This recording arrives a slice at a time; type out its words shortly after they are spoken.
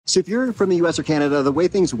So if you're from the US or Canada, the way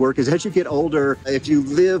things work is as you get older, if you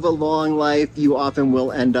live a long life, you often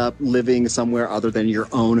will end up living somewhere other than your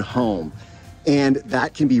own home. And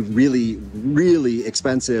that can be really, really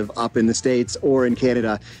expensive up in the States or in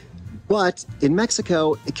Canada. But in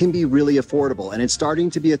Mexico, it can be really affordable, and it's starting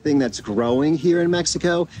to be a thing that's growing here in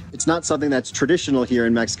Mexico. It's not something that's traditional here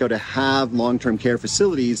in Mexico to have long-term care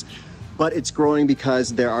facilities, but it's growing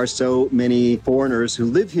because there are so many foreigners who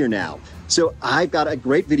live here now. So I've got a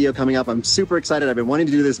great video coming up. I'm super excited. I've been wanting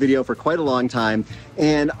to do this video for quite a long time,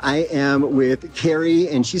 and I am with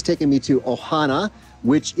Kerri, and she's taking me to Ohana,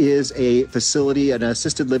 which is a facility, an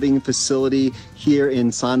assisted living facility here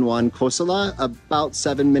in San Juan Cosala, about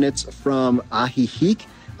 7 minutes from Ajijic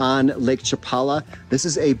on Lake Chapala. This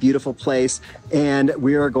is a beautiful place, and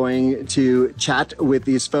we are going to chat with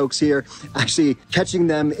these folks here, actually catching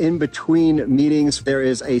them in between meetings. There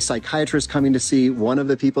is a psychiatrist coming to see one of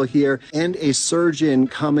the people here, and a surgeon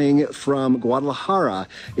coming from Guadalajara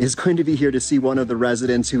is going to be here to see one of the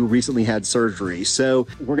residents who recently had surgery. So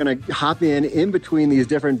we're gonna hop in between these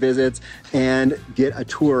different visits and get a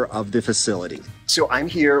tour of the facility. So I'm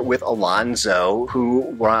here with Alonso,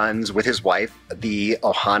 who runs with his wife the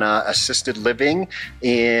Ohana Assisted Living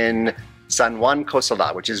in San Juan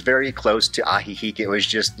Cosala, which is very close to Ajijic. It was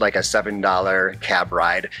just like a $7 cab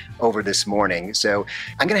ride over this morning. So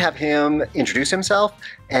I'm gonna have him introduce himself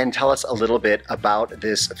and tell us a little bit about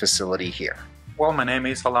this facility here. Well, my name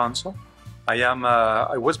is Alonso. I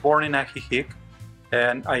was born in Ajijic,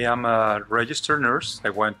 and I am a registered nurse. I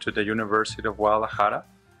went to the University of Guadalajara,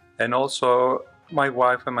 and also my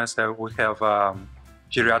wife and myself, we have a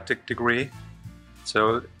geriatric degree.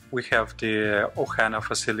 So we have the Ohana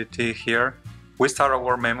facility here. We started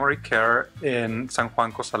our memory care in San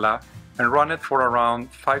Juan Cosala and run it for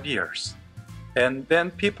around 5 years. And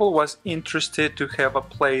then people was interested to have a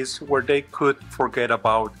place where they could forget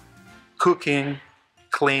about cooking,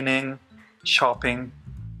 cleaning, shopping,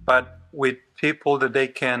 but with people that they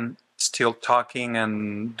can still talking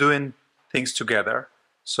and doing things together.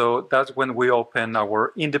 So that's when we opened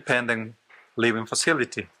our independent living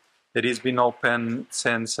facility. It has been open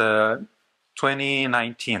since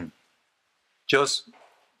 2019, just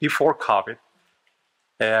before COVID.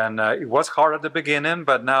 And it was hard at the beginning,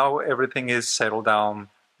 but now everything is settled down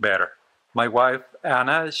better. My wife,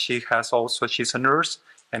 Anna, she's a nurse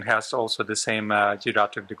and has also the same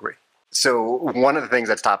geriatric degree. So one of the things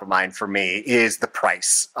that's top of mind for me is the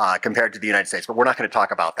price compared to the United States, but we're not going to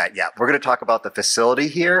talk about that yet. We're going to talk about the facility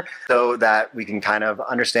here so that we can kind of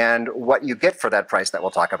understand what you get for that price that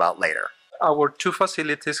we'll talk about later. Our two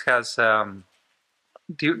facilities has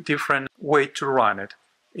different way to run it.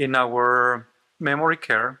 In our memory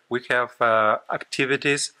care, we have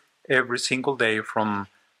activities every single day from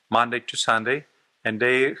Monday to Sunday, and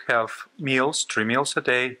they have meals, 3 meals a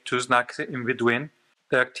day, 2 snacks in between.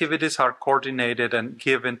 The activities are coordinated and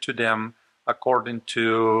given to them according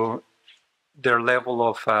to their level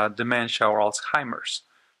of dementia or Alzheimer's.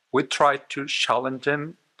 We try to challenge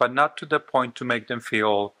them, but not to the point to make them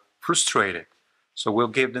feel frustrated. So we'll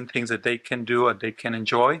give them things that they can do and they can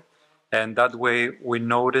enjoy, and that way we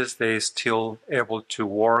notice they're still able to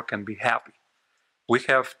work and be happy. We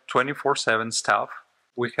have 24/7 staff.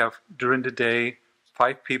 We have during the day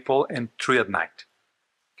 5 people and 3 at night.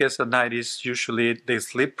 Guess at night is usually they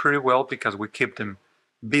sleep pretty well because we keep them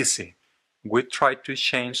busy. We try to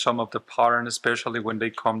change some of the pattern, especially when they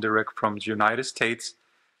come direct from the United States.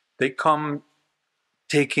 They come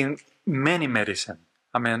taking many medicine,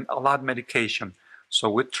 a lot of medication. So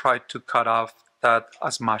we try to cut off that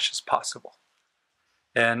as much as possible.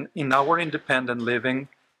 And in our independent living,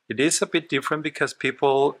 it is a bit different because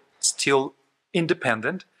people still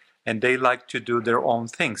independent and they like to do their own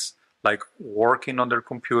things, like working on their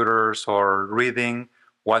computers or reading,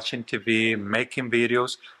 watching TV, making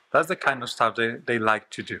videos. That's the kind of stuff they like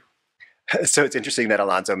to do. So it's interesting that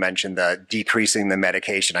Alonso mentioned the decreasing the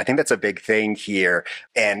medication. I think that's a big thing here.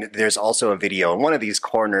 And there's also a video in one of these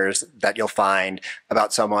corners that you'll find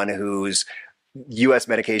about someone whose U.S.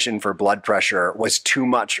 medication for blood pressure was too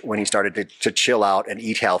much when he started to chill out and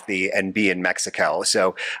eat healthy and be in Mexico.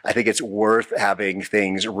 So I think it's worth having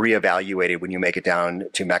things reevaluated when you make it down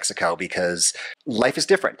to Mexico, because life is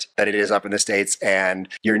different than it is up in the States and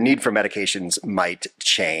your need for medications might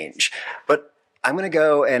change. But I'm going to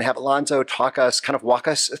go and have Alonso walk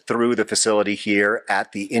us through the facility here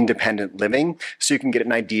at the Independent Living so you can get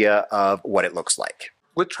an idea of what it looks like.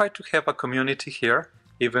 We try to have a community here.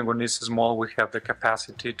 Even when it's small, we have the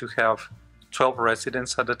capacity to have 12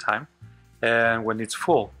 residents at a time, and when it's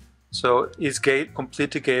full. So it's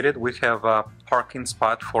completely gated. We have a parking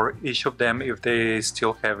spot for each of them if they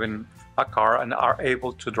still having a car and are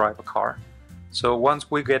able to drive a car. So once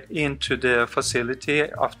we get into the facility,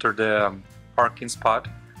 after the parking spot,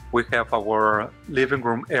 we have our living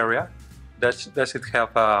room area. Does it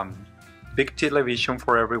have a big television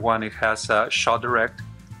for everyone? It has a Show Direct,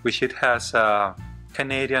 which it has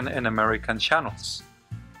Canadian and American channels.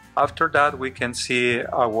 After that, we can see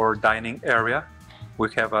our dining area. We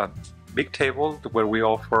have a big table where we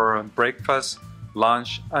offer breakfast,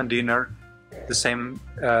 lunch, and dinner the same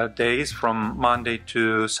days from Monday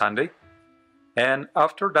to Sunday. And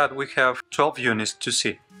after that, we have 12 units to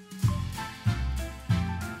see.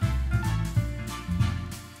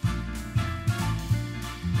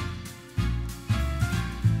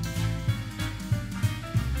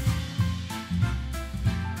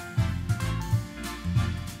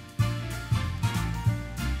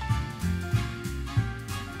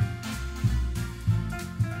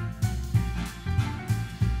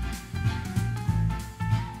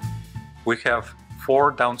 We have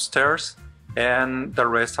 4 downstairs and the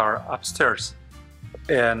rest are upstairs.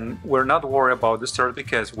 And we're not worried about the stairs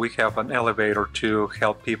because we have an elevator to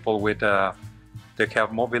help people with that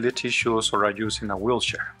have mobility issues or are using a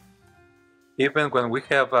wheelchair. Even when we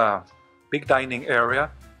have a big dining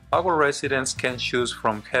area, our residents can choose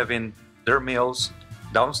from having their meals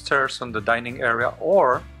downstairs on the dining area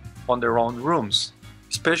or on their own rooms,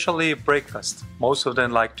 especially breakfast. Most of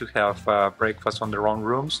them like to have breakfast on their own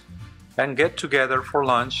rooms and get together for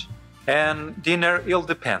lunch, and dinner. It'll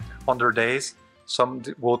depend on their days. Some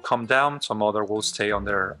will come down, some other will stay on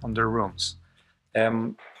their rooms.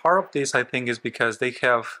 Part of this, I think, is because they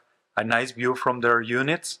have a nice view from their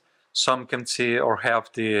units. Some can see or have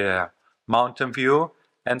the mountain view,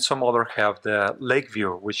 and some other have the lake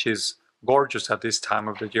view, which is gorgeous at this time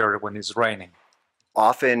of the year when it's raining.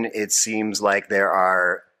 Often it seems like there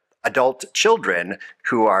are adult children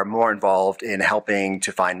who are more involved in helping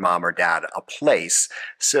to find mom or dad a place.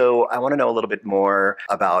 So I want to know a little bit more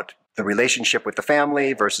about the relationship with the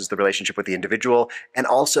family versus the relationship with the individual, and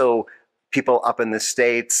also people up in the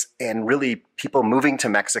States and really people moving to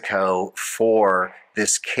Mexico for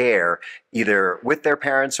this care, either with their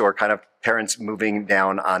parents or kind of parents moving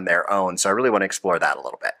down on their own. So I really want to explore that a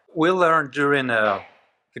little bit. We learned during the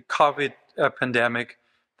COVID pandemic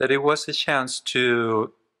that it was a chance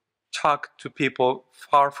to talk to people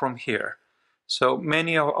far from here. So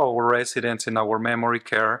many of our residents in our memory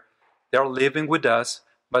care, they're living with us,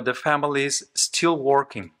 but the family is still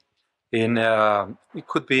working in, it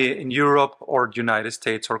could be in Europe or the United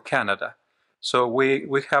States or Canada. So we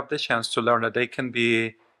have the chance to learn that they can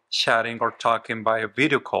be chatting or talking via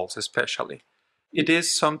video calls especially. It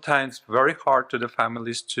is sometimes very hard to the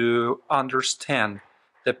families to understand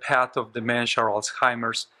the path of dementia or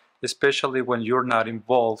Alzheimer's, especially when you're not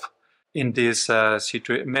involved in this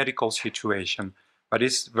medical situation. But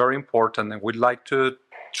it's very important, and we'd like to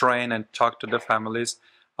train and talk to the families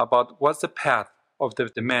about what's the path of the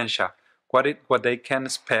dementia, what they can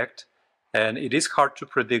expect, and it is hard to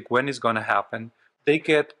predict when it's going to happen. They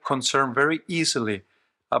get concerned very easily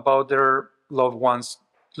about their loved ones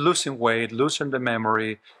losing weight, losing the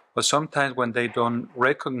memory, but sometimes when they don't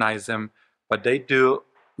recognize them, but they do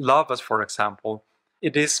love us, for example,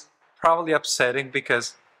 it is probably upsetting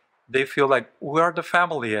because they feel like we are the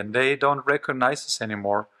family and they don't recognize us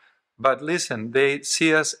anymore. But listen, they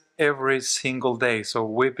see us every single day, so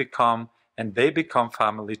we become and they become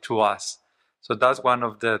family to us. So that's one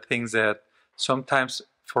of the things that sometimes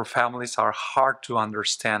for families are hard to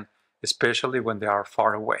understand, especially when they are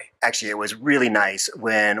far away. Actually, it was really nice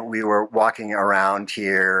when we were walking around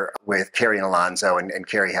here with Kerri and Alonzo, and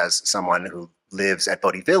Kerri has someone who lives at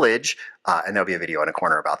Bodie Village, and there'll be a video in a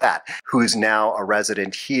corner about that, who's now a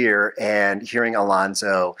resident here, and hearing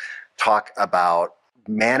Alonzo talk about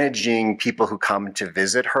managing people who come to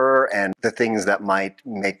visit her and the things that might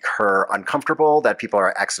make her uncomfortable that people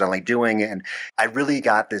are accidentally doing. And I really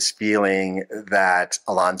got this feeling that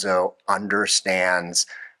Alonzo understands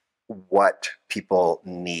what people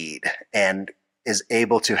need and is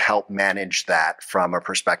able to help manage that from a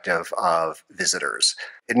perspective of visitors.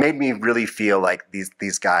 It made me really feel like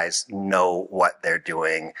these guys know what they're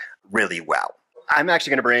doing really well. I'm actually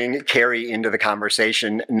going to bring Kerri into the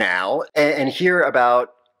conversation now and hear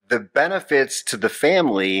about the benefits to the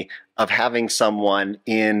family of having someone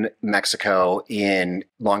in Mexico in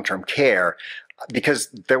long-term care, because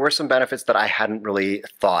there were some benefits that I hadn't really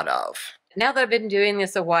thought of. Now that I've been doing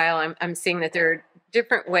this a while, I'm seeing that there are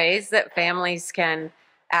different ways that families can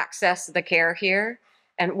access the care here.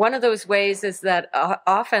 And one of those ways is that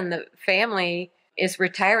often the family is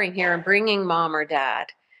retiring here and bringing mom or dad.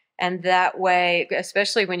 And that way,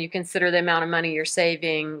 especially when you consider the amount of money you're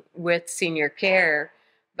saving with senior care,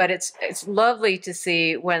 But it's lovely to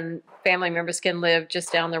see when family members can live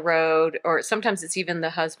just down the road, or sometimes it's even the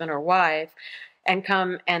husband or wife, and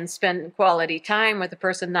come and spend quality time with the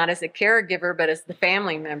person, not as a caregiver, but as the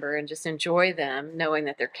family member, and just enjoy them, knowing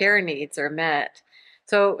that their care needs are met.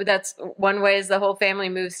 So that's one way, is the whole family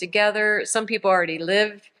moves together. Some people already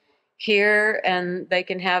live here, and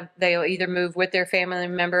they'll either move with their family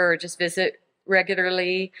member or just visit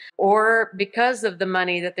regularly, or because of the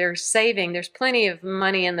money that they're saving, there's plenty of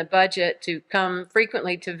money in the budget to come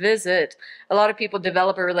frequently to visit. A lot of people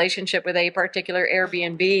develop a relationship with a particular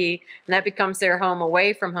Airbnb, and that becomes their home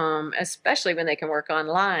away from home, especially when they can work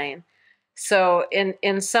online. So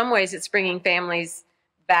in some ways, it's bringing families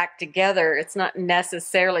back together. It's not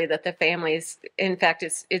necessarily that the families, in fact,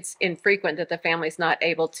 it's infrequent that the family's not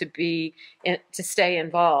able to stay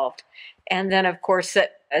involved. And then, of course,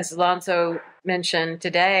 as Alonso mentioned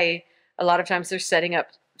today, a lot of times they're setting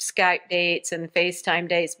up Skype dates and FaceTime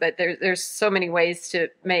dates, but there's so many ways to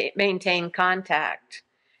maintain contact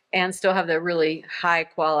and still have the really high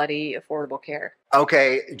quality, affordable care.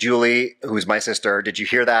 Okay, Julie, who's my sister, did you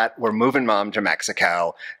hear that? We're moving Mom to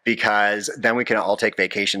Mexico, because then we can all take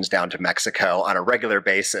vacations down to Mexico on a regular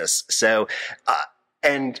basis. So,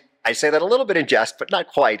 and I say that a little bit in jest, but not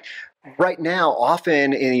quite. Right now,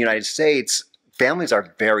 often in the United States, families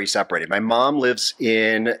are very separated. My mom lives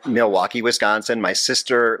in Milwaukee, Wisconsin. My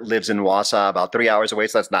sister lives in Wausau, about 3 hours away,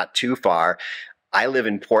 so that's not too far. I live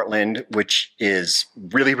in Portland, which is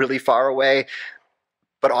really, really far away.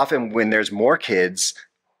 But often when there's more kids,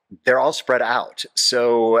 they're all spread out.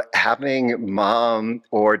 So having mom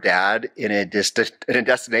or dad in a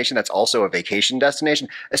destination that's also a vacation destination,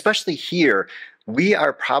 especially here, we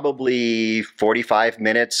are probably 45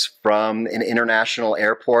 minutes from an international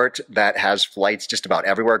airport that has flights just about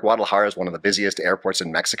everywhere. Guadalajara is one of the busiest airports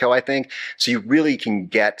in Mexico, I think. So you really can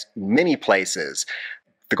get many places.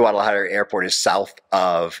 The Guadalajara airport is south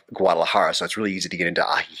of Guadalajara, so it's really easy to get into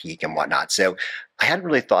Ajijic and whatnot. So I hadn't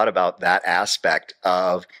really thought about that aspect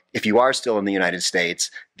of, if you are still in the United States,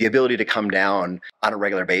 the ability to come down on a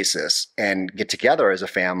regular basis and get together as a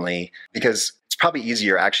family, because it's probably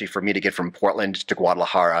easier actually for me to get from Portland to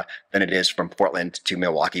Guadalajara than it is from Portland to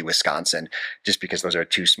Milwaukee, Wisconsin, just because those are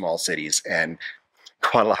two small cities and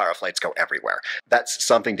Guadalajara flights go everywhere. That's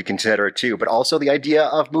something to consider too, but also the idea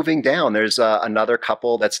of moving down. There's another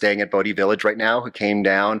couple that's staying at Bodie Village right now who came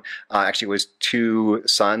down, actually was two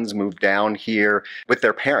sons moved down here with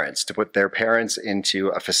their parents to put their parents into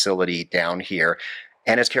a facility down here.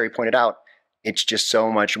 And as Kerri pointed out, it's just so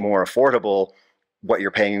much more affordable what you're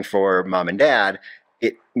paying for mom and dad.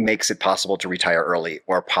 It makes it possible to retire early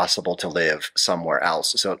or possible to live somewhere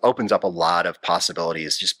else. So it opens up a lot of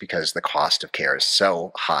possibilities just because the cost of care is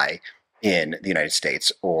so high in the United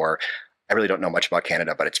States, or I really don't know much about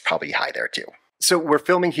Canada, but it's probably high there too. So we're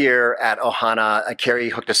filming here at Ohana. Kerri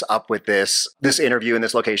hooked us up with this interview in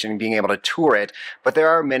this location and being able to tour it. But there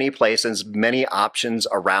are many places, many options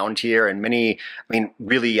around here, and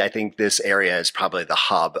really, I think this area is probably the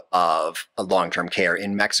hub of long-term care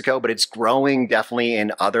in Mexico, but it's growing definitely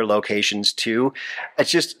in other locations too. It's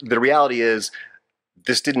just, the reality is,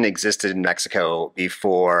 this didn't exist in Mexico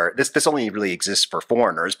before. This only really exists for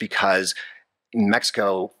foreigners, because in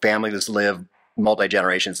Mexico, families live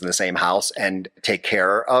multi-generations in the same house and take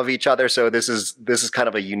care of each other. So this is kind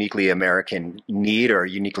of a uniquely American need, or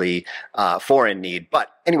uniquely foreign need. But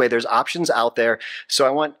anyway, there's options out there. So I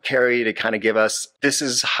want Kerri to kind of give us, this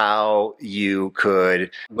is how you could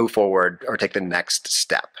move forward or take the next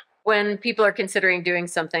step. When people are considering doing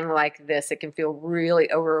something like this, it can feel really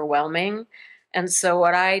overwhelming. And so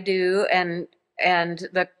what I do, and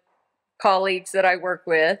the colleagues that I work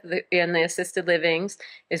with in the assisted livings,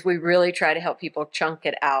 is we really try to help people chunk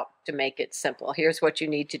it out to make it simple. Here's what you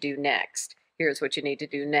need to do next. Here's what you need to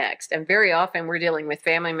do next. And very often we're dealing with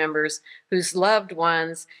family members whose loved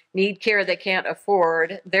ones need care they can't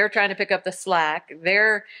afford. They're trying to pick up the slack.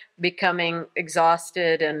 They're becoming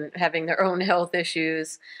exhausted and having their own health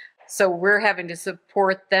issues. So we're having to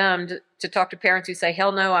support them to talk to parents who say,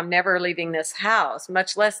 hell no, I'm never leaving this house,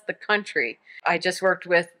 much less the country. I just worked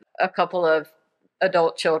with a couple of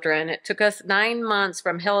adult children. It took us 9 months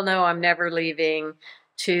from hell no, I'm never leaving,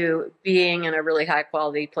 to being in a really high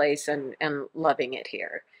quality place and loving it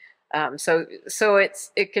here. So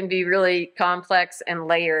it can be really complex and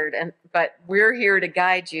layered, but we're here to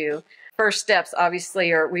guide you. First steps,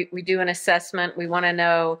 obviously, are we do an assessment. We want to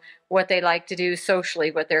know what they like to do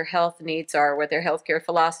socially, what their health needs are, what their healthcare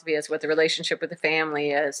philosophy is, what the relationship with the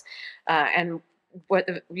family is, and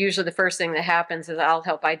usually the first thing that happens is I'll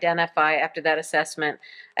help identify after that assessment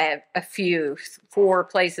four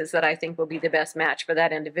places that I think will be the best match for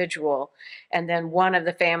that individual. And then one of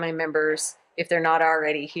the family members, if they're not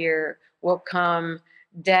already here, will come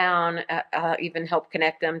down, even help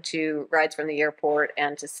connect them to rides from the airport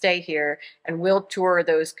and to stay here. And we'll tour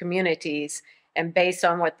those communities. And based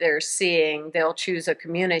on what they're seeing, they'll choose a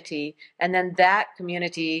community. And then that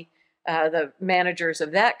community, the managers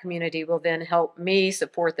of that community will then help me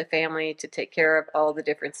support the family to take care of all the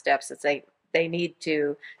different steps that they need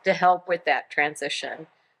to help with that transition.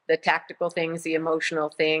 The tactical things, the emotional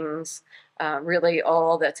things, really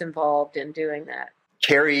all that's involved in doing that.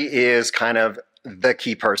 Kerri is kind of the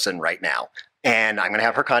key person right now. And I'm going to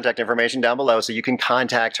have her contact information down below so you can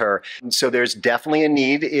contact her. So there's definitely a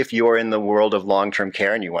need if you're in the world of long-term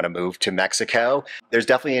care and you want to move to Mexico. There's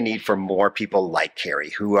definitely a need for more people like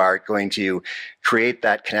Kerri who are going to create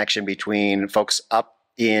that connection between folks up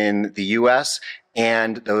in the US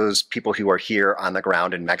and those people who are here on the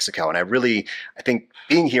ground in Mexico. And I think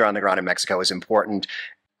being here on the ground in Mexico is important.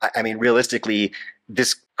 I mean, realistically,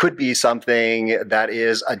 this could be something that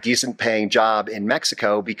is a decent paying job in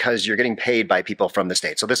Mexico because you're getting paid by people from the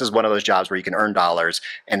States. So this is one of those jobs where you can earn dollars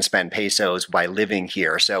and spend pesos by living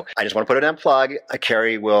here. So I just want to put it on plug.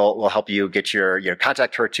 Kerri will help you get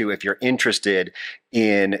contact her too if you're interested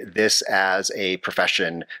in this as a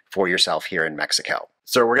profession for yourself here in Mexico.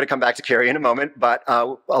 So we're going to come back to Kerri in a moment, but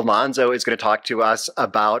Alonso is going to talk to us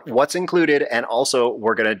about what's included, and also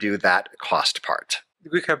we're going to do that cost part.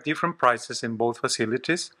 We have different prices in both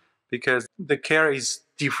facilities because the care is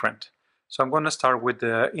different. So I'm going to start with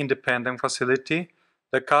the independent facility.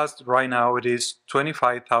 The cost right now it is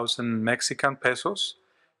 25,000 Mexican pesos,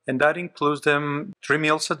 and that includes them 3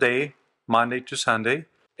 meals a day, Monday to Sunday,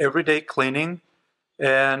 everyday cleaning,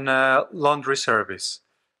 and laundry service.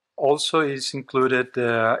 Also is included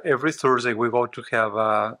every Thursday we go to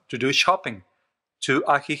have to do shopping to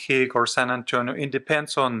Ajijic or San Antonio. It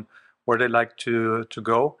depends on where they like to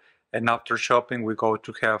go. And after shopping, we go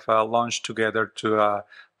to have lunch together to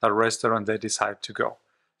the restaurant they decide to go.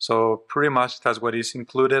 So pretty much that's what is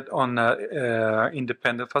included on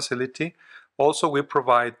independent facility. Also, we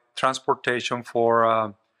provide transportation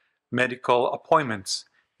for medical appointments.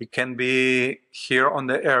 It can be here on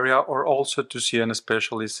the area or also to see a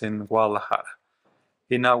specialist in Guadalajara.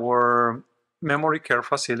 In our memory care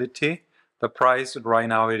facility, the price right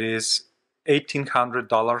now it is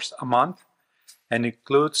 $1,800 a month and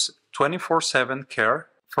includes 24/7 care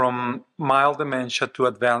from mild dementia to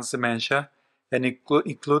advanced dementia, and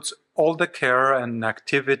includes all the care and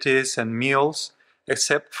activities and meals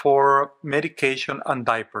except for medication and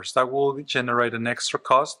diapers. That will generate an extra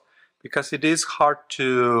cost because it is hard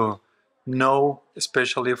to know,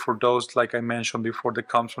 especially for those, like I mentioned before, that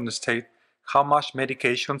comes from the state, how much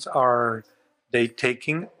medications are they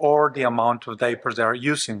taking or the amount of diapers they are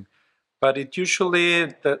using. But it usually,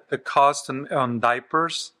 the cost on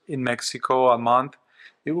diapers in Mexico a month,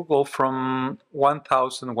 it will go from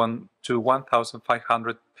 1,000 to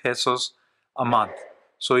 1,500 pesos a month.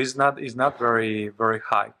 So it's not very, very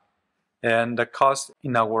high. And the cost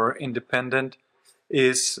in our independent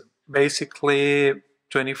is basically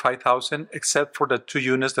 25,000, except for the 2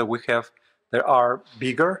 units that we have that are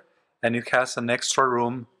bigger, and it has an extra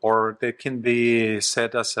room, or they can be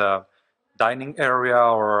set as a dining area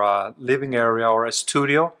or a living area or a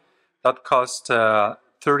studio. That costs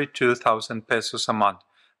 32,000 pesos a month.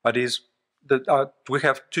 But we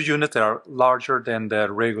have 2 units that are larger than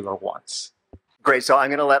the regular ones. Great. So I'm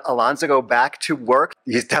going to let Alonso go back to work.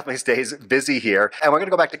 He definitely stays busy here. And we're going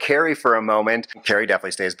to go back to Kerri for a moment. Kerri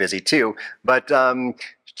definitely stays busy too. But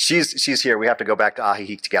she's here. We have to go back to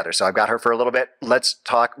Ajijic together. So I've got her for a little bit. Let's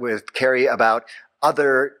talk with Kerri about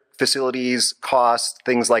other facilities, costs,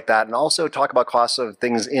 things like that, and also talk about costs of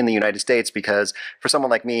things in the United States, because for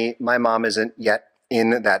someone like me, my mom isn't yet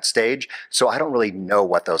in that stage, so I don't really know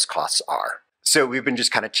what those costs are. So we've been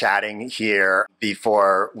just kind of chatting here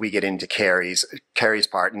before we get into Kerri's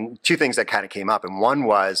part, and 2 things that kind of came up, and one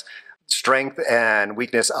was strength and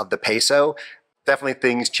weakness of the peso. Definitely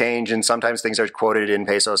things change, and sometimes things are quoted in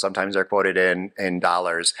pesos, sometimes they're quoted in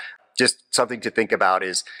dollars. Just something to think about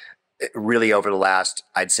is really over the last,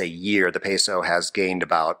 I'd say, year, the peso has gained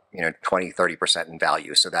about 20-30% in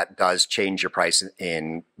value. So that does change your price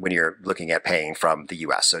when you're looking at paying from the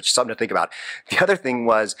US. So it's something to think about. The other thing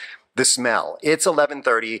was the smell. It's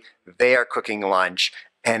 11:30, they are cooking lunch,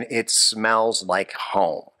 and it smells like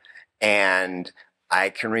home. And I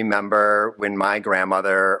can remember when my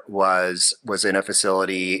grandmother was in a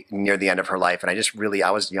facility near the end of her life, and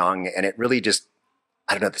I was young, and it really just,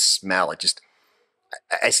 I don't know, the smell,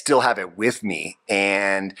 I still have it with me.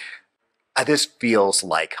 And this feels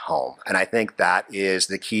like home. And I think that is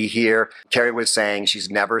the key here. Kerri was saying she's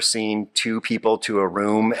never seen 2 people to a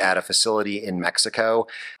room at a facility in Mexico.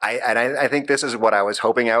 I think this is what I was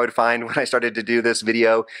hoping I would find when I started to do this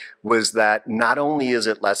video, was that not only is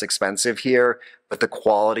it less expensive here, but the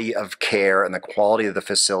quality of care and the quality of the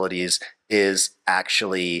facilities is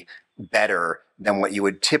actually better than what you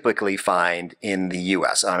would typically find in the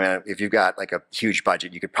US. I mean, if you've got like a huge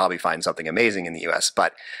budget, you could probably find something amazing in the US,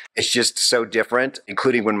 but it's just so different,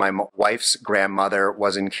 including when my wife's grandmother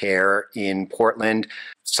was in care in Portland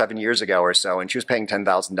 7 years ago or so, and she was paying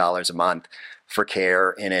 $10,000 a month for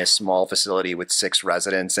care in a small facility with 6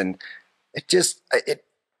 residents. And it just,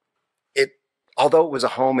 although it was a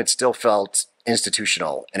home, it still felt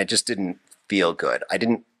institutional, and it just didn't feel good. I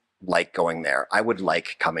didn't like going there. I would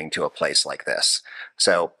like coming to a place like this.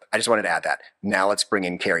 So I just wanted to add that. Now let's bring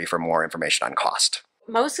in Kerri for more information on cost.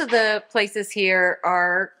 Most of the places here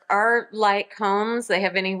are like homes. They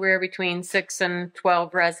have anywhere between 6 and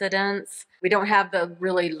 12 residents. We don't have the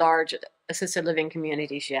really large assisted living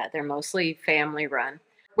communities yet. They're mostly family run.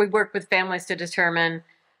 We work with families to determine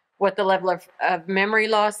what the level of memory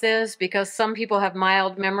loss is, because some people have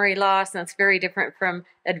mild memory loss, and that's very different from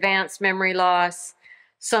advanced memory loss.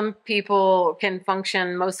 Some people can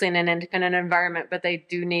function mostly in an independent environment, but they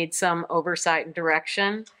do need some oversight and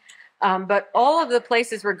direction. But all of the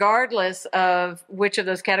places, regardless of which of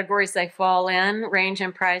those categories they fall in, range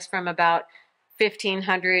in price from about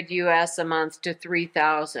 $1,500 US a month to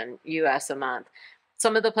 $3,000 US a month.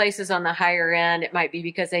 Some of the places on the higher end, it might be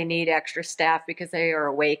because they need extra staff because they are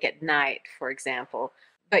awake at night, for example.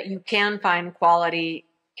 But you can find quality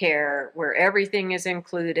care where everything is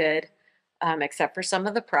included, except for some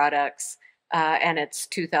of the products, and it's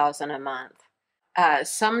 $2,000 a month.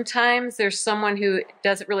 Sometimes there's someone who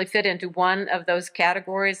doesn't really fit into one of those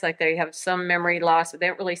categories, like they have some memory loss, but they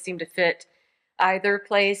don't really seem to fit either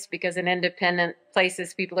place, because in independent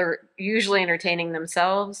places, people are usually entertaining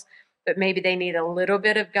themselves, but maybe they need a little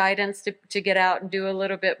bit of guidance to get out and do a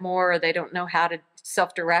little bit more, or they don't know how to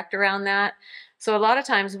self-direct around that. So a lot of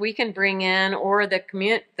times we can bring in, or the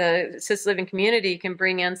assisted living community can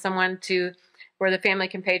bring in someone to where the family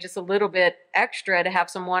can pay just a little bit extra to have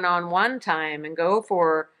some one-on-one time and go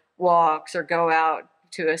for walks or go out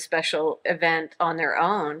to a special event on their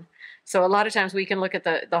own. So a lot of times we can look at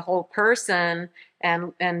the whole person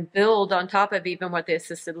and build on top of even what the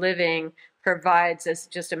assisted living provides as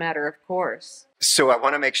just a matter of course. So I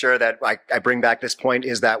want to make sure that I bring back this point,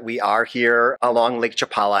 is that we are here along Lake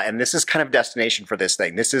Chapala, and this is kind of destination for this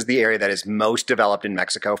thing. This is the area that is most developed in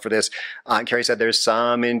Mexico for this. Kerri said there's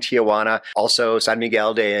some in Tijuana, also San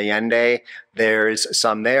Miguel de Allende. There's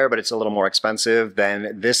some there, but it's a little more expensive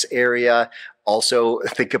than this area. Also,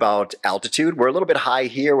 think about altitude. We're a little bit high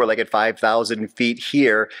here. We're like at 5,000 feet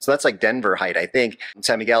here. So that's like Denver height, I think.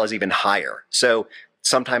 San Miguel is even higher. So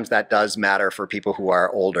sometimes that does matter for people who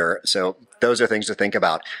are older. So those are things to think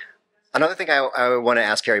about. Another thing I want to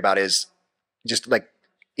ask Kerri about is just like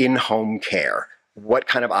in-home care. What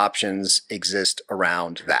kind of options exist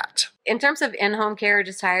around that? In terms of in-home care,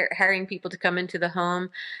 just hiring people to come into the home,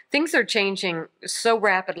 things are changing so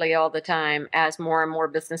rapidly all the time as more and more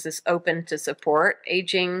businesses open to support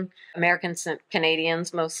aging Americans and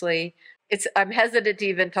Canadians mostly. I'm hesitant to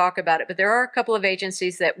even talk about it, but there are a couple of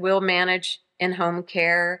agencies that will manage in-home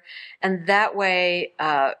care, and that way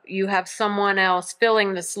you have someone else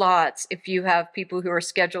filling the slots if you have people who are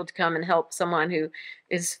scheduled to come and help someone who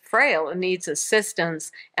is frail and needs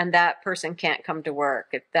assistance, and that person can't come to work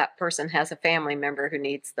if that person has a family member who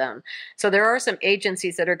needs them. So there are some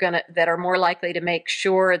agencies that are more likely to make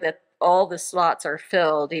sure that all the slots are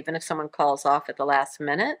filled, even if someone calls off at the last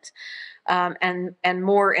minute, and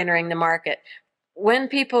more entering the market. When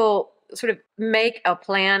people sort of make a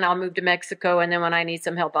plan, I'll move to Mexico, and then when I need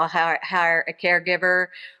some help, I'll hire a caregiver.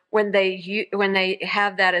 When they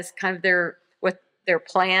have that as kind of what their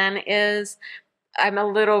plan is, I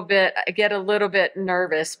get a little bit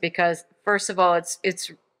nervous, because first of all,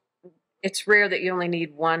 it's rare that you only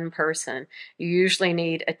need one person. You usually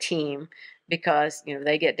need a team, because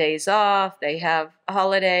they get days off, they have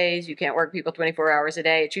holidays, you can't work people 24 hours a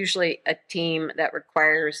day. It's usually a team that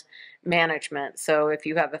requires management. So if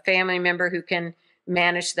you have a family member who can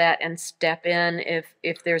manage that and step in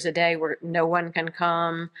if there's a day where no one can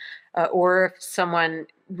come, or if someone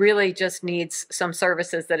really just needs some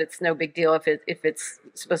services, that it's no big deal if it's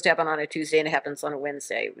supposed to happen on a Tuesday and it happens on a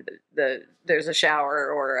Wednesday. There's a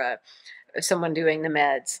shower or someone doing the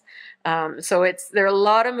meds. So there are a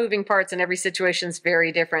lot of moving parts, and every situation is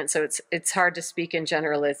very different. So it's hard to speak in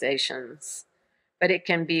generalizations. but it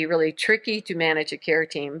can be really tricky to manage a care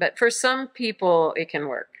team. But for some people, it can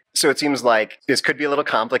work. So it seems like this could be a little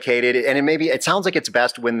complicated, and it sounds like it's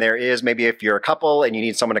best when there is, maybe if you're a couple and you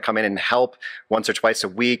need someone to come in and help once or twice a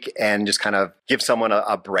week and just kind of give someone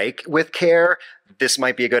a break with care, this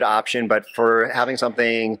might be a good option. But for having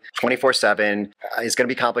something 24/7 is going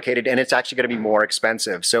to be complicated, and it's actually going to be more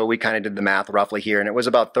expensive. So we kind of did the math roughly here, and it was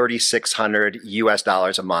about $3,600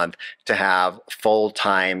 US a month to have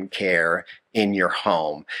full-time care in your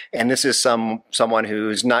home. And this is someone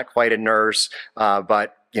who's not quite a nurse,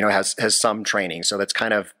 but has some training. So that's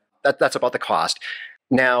kind of, that's about the cost.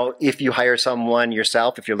 Now, if you hire someone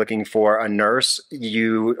yourself, if you're looking for a nurse,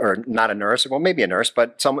 or not a nurse, well, maybe a nurse,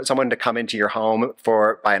 but someone to come into your home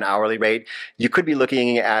by an hourly rate, you could be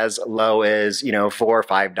looking as low as, $4 or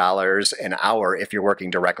 $5 an hour if you're working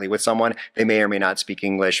directly with someone. They may or may not speak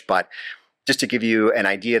English, but just to give you an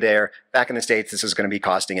idea there, back in the States, this is going to be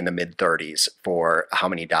costing in the mid-30s for how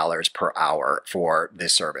many dollars per hour for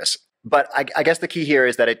this service. But I guess the key here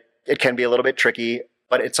is that it can be a little bit tricky,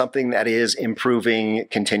 but it's something that is improving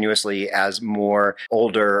continuously as more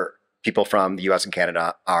older people from the US and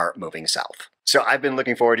Canada are moving south. So I've been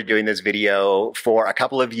looking forward to doing this video for a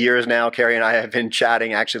couple of years now. Kerri and I have been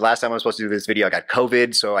chatting. Actually, last time I was supposed to do this video, I got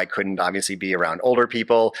COVID, so I couldn't obviously be around older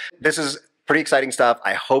people. This is pretty exciting stuff.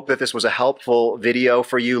 I hope that this was a helpful video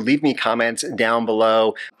for you. Leave me comments down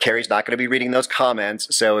below. Kerri's not going to be reading those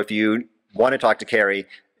comments, so if you want to talk to Kerri,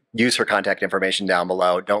 use her contact information down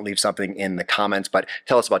below. Don't leave something in the comments, but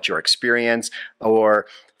tell us about your experience or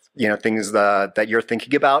things that you're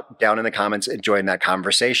thinking about down in the comments and join that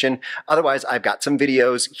conversation. Otherwise, I've got some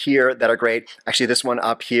videos here that are great. Actually, this one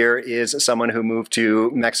up here is someone who moved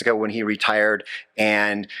to Mexico when he retired,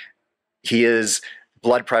 and his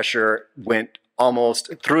blood pressure went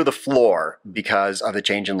almost through the floor because of the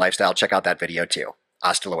change in lifestyle. Check out that video too.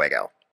 Hasta luego.